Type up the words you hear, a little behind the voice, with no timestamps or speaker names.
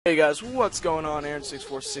Hey guys, what's going on?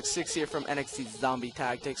 Aaron6466 here from NXT Zombie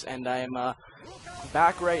Tactics, and I am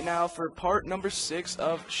back right now for part number 6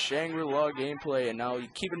 of Shangri gameplay. And now,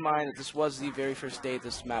 keep in mind that this was the very first day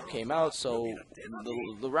this map came out, so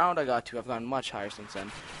the round I got to, I've gotten much higher since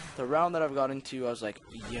then. The round that I've gotten to, I was like,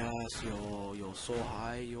 yes, yo, so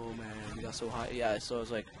high, yo, man, you got so high. Yeah, so I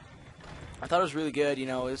was like, I thought it was really good, you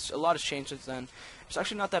know, a lot has changed since then. It's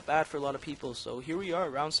actually not that bad for a lot of people, so here we are,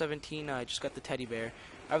 round 17, I just got the teddy bear.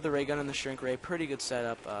 I have the ray gun and the shrink ray, pretty good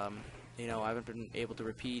setup. You know, I haven't been able to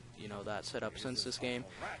repeat, you know, that setup since this game.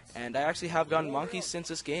 And I actually have gotten monkeys since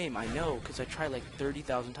this game, I know, because I tried like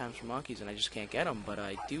 30,000 times for monkeys and I just can't get them. But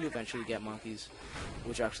I do eventually get monkeys,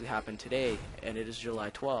 which actually happened today, and it is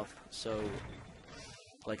July 12th. So,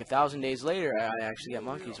 like 1,000 days later, I actually got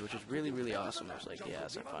monkeys, which is really, really awesome. I was like,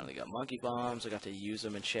 yes, I finally got monkey bombs. I got to use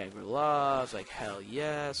them in Shangri. I was like, hell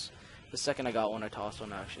yes. The second I got one, I tossed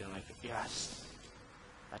one actually. I'm like, yes.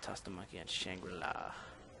 I tossed a monkey in Shangri-La.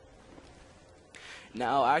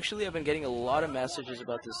 Now, actually, I've been getting a lot of messages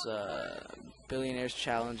about this Billionaires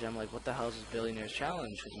Challenge. I'm like, what the hell is this Billionaires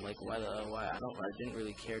Challenge? Because I'm like, why? I didn't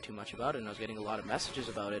really care too much about it, and I was getting a lot of messages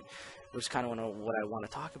about it, which is kind of what I want to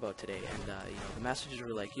talk about today. And you know, the messages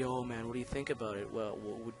were like, yo, man, what do you think about it? Well,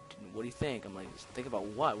 what do you think? I'm like, think about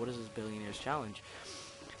what? What is this Billionaires Challenge?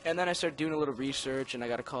 And then I started doing a little research, and I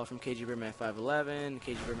got a call from KG Birdman 511.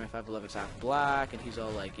 KG Birdman 511's half black, and he's all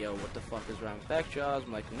like, yo, what the fuck is wrong with X-Jaws?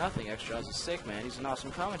 I'm like, nothing, X-Jaws is sick, man. He's an awesome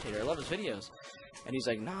commentator. I love his videos. And he's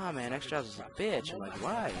like, nah, man, X-Jaws is a bitch. I'm like,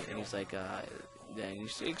 why? And he's like, then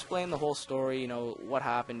he explained the whole story, you know, what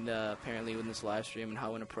happened apparently in this live stream and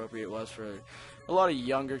how inappropriate it was for a lot of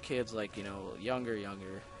younger kids, like, you know, younger,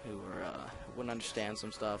 who were, wouldn't understand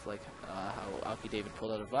some stuff, like how Alki David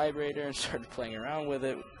pulled out a vibrator and started playing around with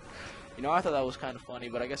it. You know, I thought that was kind of funny,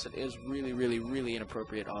 but I guess it is really, really, really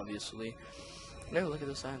inappropriate, obviously. No, look at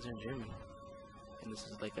the signs in German. And this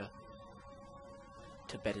is like a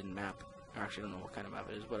Tibetan map. I actually don't know what kind of map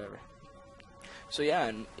it is, whatever. So yeah,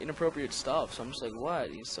 and inappropriate stuff. So I'm just like, what?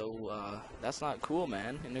 So that's not cool,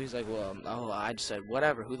 man. And he's like, well, oh, I just said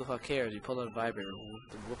whatever. Who the fuck cares? He pulled out a vibrator.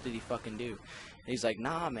 What did he fucking do? And he's like,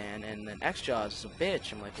 nah, man. And then X-Jaws is a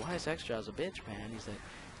bitch. I'm like, why is X-Jaws a bitch, man? He's like,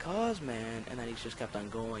 cause, man. And then he just kept on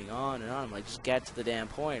going on and on. I'm like, just get to the damn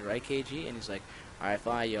point, right, KG? And he's like, all right,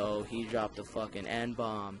 fine, yo. He dropped the fucking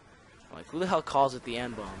N-bomb. I'm like, who the hell calls it the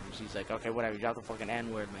N-bomb? He's like, okay, whatever. He dropped the fucking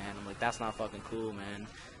N-word, man. I'm like, that's not fucking cool, man.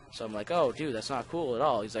 So I'm like, oh, dude, that's not cool at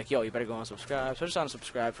all. He's like, yo, you better go unsubscribe. So I just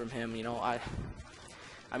unsubscribed from him, you know.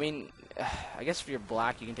 I mean, I guess if you're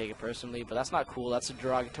black, you can take it personally, but that's not cool. That's a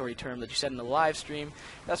derogatory term that you said in the live stream.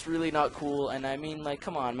 That's really not cool. And I mean, like,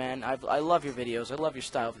 come on, man. I love your videos. I love your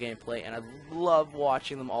style of gameplay, and I love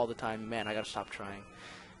watching them all the time. Man, I gotta stop trying.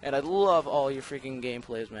 And I love all your freaking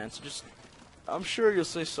gameplays, man. So just, I'm sure you'll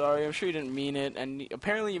say sorry. I'm sure you didn't mean it, and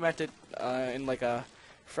apparently you meant it in like a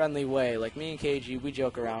friendly way. Like me and KG, we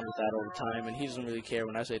joke around with that all the time, and he doesn't really care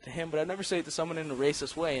when I say it to him, but I never say it to someone in a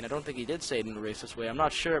racist way, and I don't think he did say it in a racist way. I'm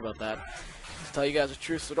not sure about that, to tell you guys the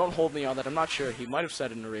truth, so don't hold me on that. I'm not sure. He might have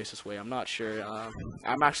said it in a racist way. I'm not sure.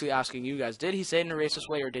 I'm actually asking you guys, did he say it in a racist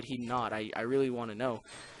way, or did he not? I really want to know.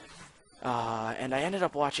 And I ended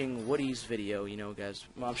up watching Woody's video, you know, guys.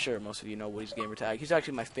 Well, I'm sure most of you know Woody's gamertag. He's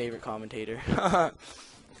actually my favorite commentator.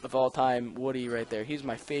 Of all time, Woody right there. He's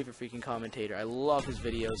my favorite freaking commentator. I love his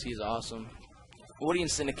videos. He's awesome. Woody and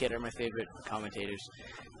Syndicate are my favorite commentators.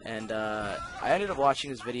 And I ended up watching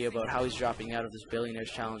this video about how he's dropping out of this Billionaires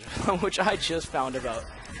Challenge, which I just found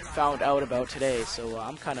out about today. So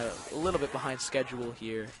I'm kind of a little bit behind schedule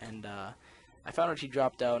here, and I found out he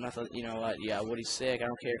dropped out, and I thought, you know what, yeah, Woody's sick, I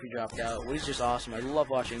don't care if he dropped out. Woody's just awesome. I love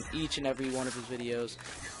watching each and every one of his videos,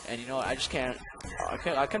 and you know, I just can't, I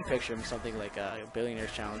couldn't picture him something like a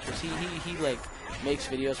Billionaires Challenge, because he like, makes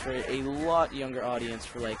videos for a lot younger audience,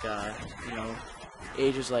 for like, you know,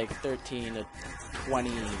 ages like 13 to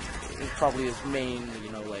 20, probably his main,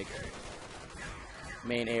 you know, like,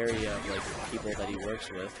 main area of, like, people that he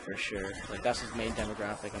works with, for sure. Like, that's his main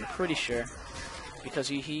demographic, I'm pretty sure. Because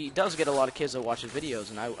he does get a lot of kids that watch his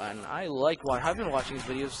videos, and I like I've been watching his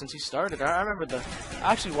videos since he started. I remember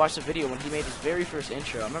I actually watched the video when he made his very first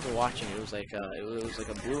intro. I remember watching it. It was like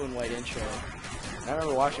a blue and white intro. And I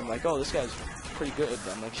remember watching him like, oh, this guy's pretty good.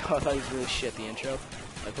 I'm like, oh, I thought he was really shit, the intro.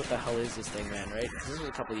 Like, what the hell is this thing, man? Right? This was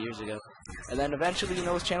a couple of years ago. And then eventually, you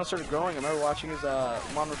know, his channel started growing. I remember watching his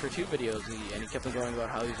Modern Warfare 2 videos, and he kept on going about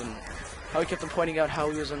how he kept on pointing out how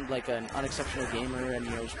he was like an unexceptional gamer, and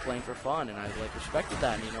you know, was playing for fun. And I like respected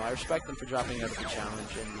that. And you know, I respect him for dropping out of the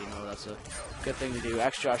challenge, and you know, that's a good thing to do.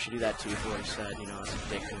 X-Josh should do that too, for what he said. You know, that's a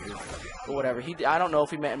dick thing to do. But whatever. I don't know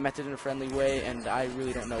if he meant it in a friendly way, and I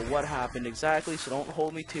really don't know what happened exactly. So don't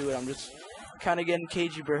hold me to it. I'm just kind of getting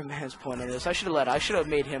KG Birdman's point on this. I should have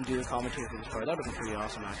made him do the commentary for this part. That would have been pretty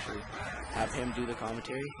awesome, actually. Have him do the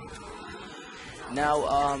commentary.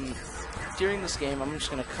 Now, during this game, I'm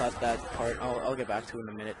just gonna cut that part. I'll get back to it in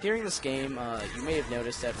a minute. During this game, you may have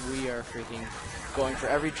noticed that we are freaking going for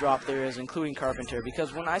every drop there is, including Carpenter.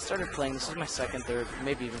 Because when I started playing, this is my second, third,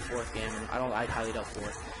 maybe even fourth game, and I highly doubt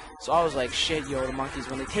fourth. So I was like, shit, yo, the monkeys,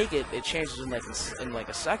 when they take it, it changes in like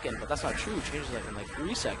a second, but that's not true. It changes like in like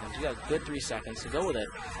 3 seconds. You got a good 3 seconds to go with it.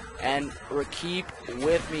 And keep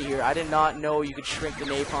with me here. I did not know you could shrink the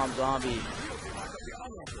napalm zombie.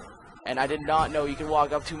 And I did not know you could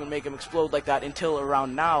walk up to him and make him explode like that until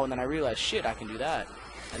around now, and then I realized, shit, I can do that.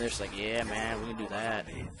 And they're just like, yeah, man, we can do that.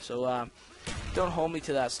 So, don't hold me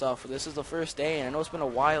to that stuff. This is the first day, and I know it's been a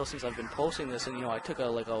while since I've been posting this, and, you know, I took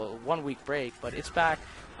a 1 week break, but it's back.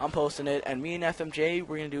 I'm posting it, and me and FMJ,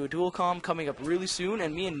 we're going to do a dual comm coming up really soon,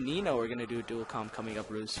 and me and Nino are going to do a dual comm coming up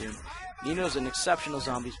really soon. Nino's an exceptional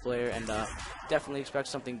zombies player, and definitely expect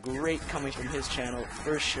something great coming from his channel,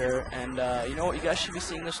 for sure. And you know what, you guys should be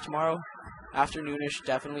seeing this tomorrow, afternoonish,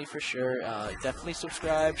 definitely, for sure. Definitely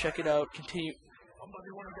subscribe, check it out, continue.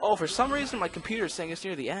 Oh, for some reason my computer is saying it's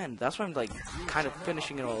near the end. That's why I'm like kind of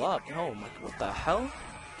finishing it all up. Oh my, what the hell?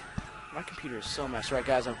 My computer is so messed. Right,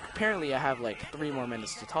 guys, apparently I have like 3 more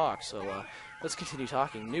minutes to talk, so let's continue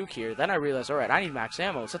talking. Nuke here. Then I realized, alright, I need max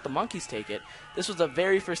ammo. Let's let the monkeys take it. This was the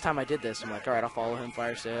very first time I did this. I'm like, alright, I'll follow him,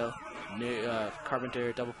 fire sale,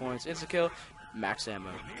 Carpenter, double points, insta-kill, max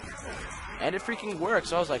ammo. And it freaking works.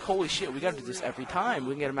 So I was like, holy shit, we gotta do this every time.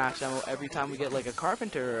 We can get a max ammo every time we get like a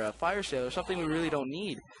Carpenter or a fire sale or something we really don't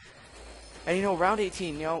need. And you know, round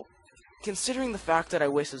 18, you know, considering the fact that I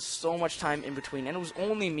wasted so much time in between, and it was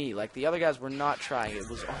only me, like the other guys were not trying, it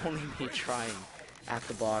was only me trying at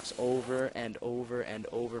the box over and over and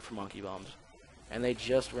over for monkey bombs. And they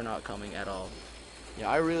just were not coming at all. Yeah,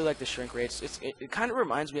 I really like the shrink rates. It kind of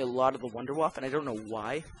reminds me a lot of the Wonderwaff, and I don't know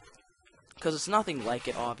why. Because it's nothing like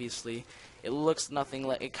it, obviously. It looks nothing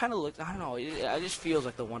like, it kind of looks, I don't know, it just feels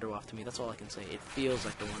like the Wonderwaff to me, that's all I can say. It feels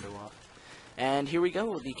like the Wonderwaff. And here we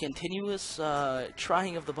go, the continuous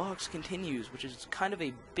trying of the box continues, which is kind of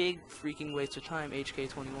a big freaking waste of time.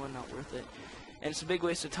 HK21, not worth it. And it's a big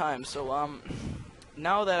waste of time, so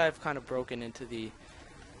now that I've kind of broken into the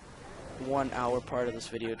 1 hour part of this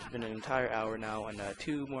video, it's been an entire hour now, and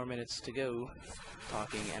 2 more minutes to go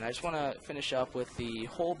talking, and I just want to finish up with the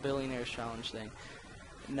whole Billionaires Challenge thing.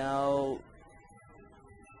 Now,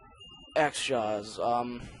 X-Jaws,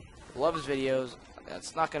 love his videos.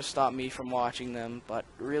 That's not going to stop me from watching them, but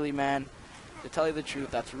really, man, to tell you the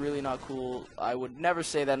truth, that's really not cool. I would never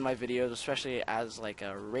say that in my videos, especially as, like,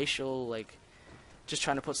 a racial, like, just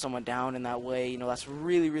trying to put someone down in that way. You know, that's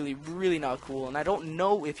really, really, really not cool, and I don't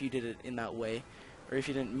know if you did it in that way, or if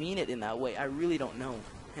you didn't mean it in that way. I really don't know,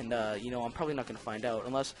 and, you know, I'm probably not going to find out,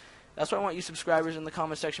 unless, that's why I want you subscribers in the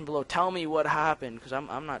comment section below. Tell me what happened, because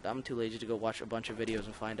I'm too lazy to go watch a bunch of videos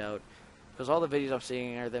and find out. Because all the videos I'm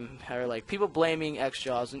seeing are like people blaming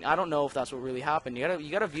X-Jaws, and I don't know if that's what really happened. You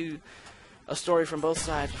gotta view a story from both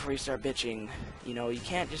sides before you start bitching. You know, you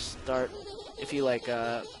can't just start if you like.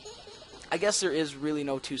 I guess there is really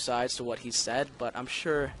no 2 sides to what he said, but I'm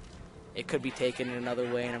sure it could be taken in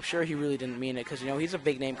another way, and I'm sure he really didn't mean it, because you know he's a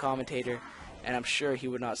big name commentator, and I'm sure he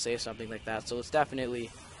would not say something like that. So it's definitely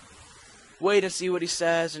wait and see what he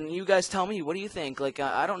says, and you guys tell me, what do you think? Like,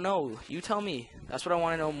 I don't know. You tell me. That's what I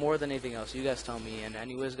want to know more than anything else. You guys tell me. And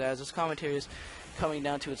anyways, guys, this commentary is coming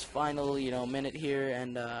down to its final, you know, minute here,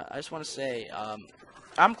 and I just want to say,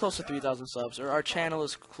 I'm close to 3,000 subs, or our channel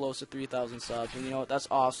is close to 3,000 subs, and you know what? That's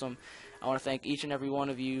awesome. I want to thank each and every one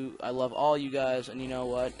of you. I love all you guys, and you know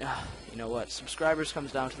what? You know what? Subscribers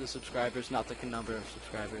comes down to the subscribers, not the number of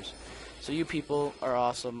subscribers. So you people are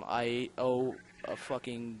awesome. I owe a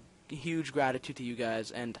fucking huge gratitude to you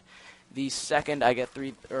guys, and the second I get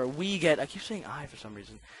I keep saying I for some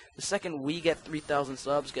reason. The second we get 3,000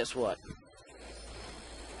 subs, guess what?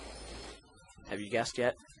 Have you guessed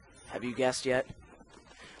yet? Have you guessed yet?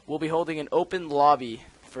 We'll be holding an open lobby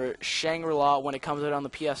for Shangri when it comes out on the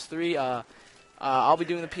PS3. I'll be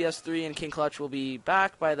doing the PS3, and King Clutch will be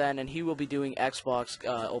back by then, and he will be doing Xbox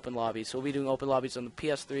open lobbies. So we'll be doing open lobbies on the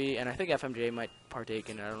PS3, and I think FMJ might partake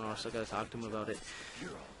in it. I don't know. I still gotta talk to him about it.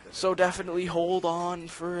 So definitely hold on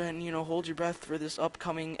for, and hold your breath for this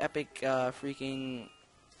upcoming epic freaking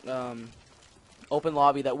open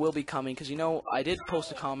lobby that will be coming. Because I did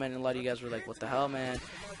post a comment, and a lot of you guys were like, "What the hell, man?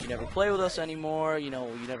 You never play with us anymore. You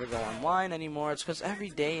never go online anymore." It's because every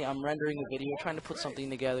day I'm rendering a video, trying to put something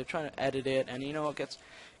together, trying to edit it, and it gets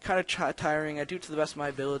kind of tiring. I do it to the best of my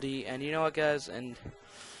ability, and you know what, guys, and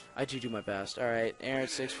I do my best. Alright,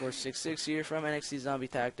 Aaron6466 here from NXT Zombie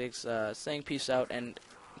Tactics, saying peace out, and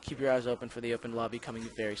keep your eyes open for the open lobby coming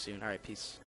very soon. Alright, peace.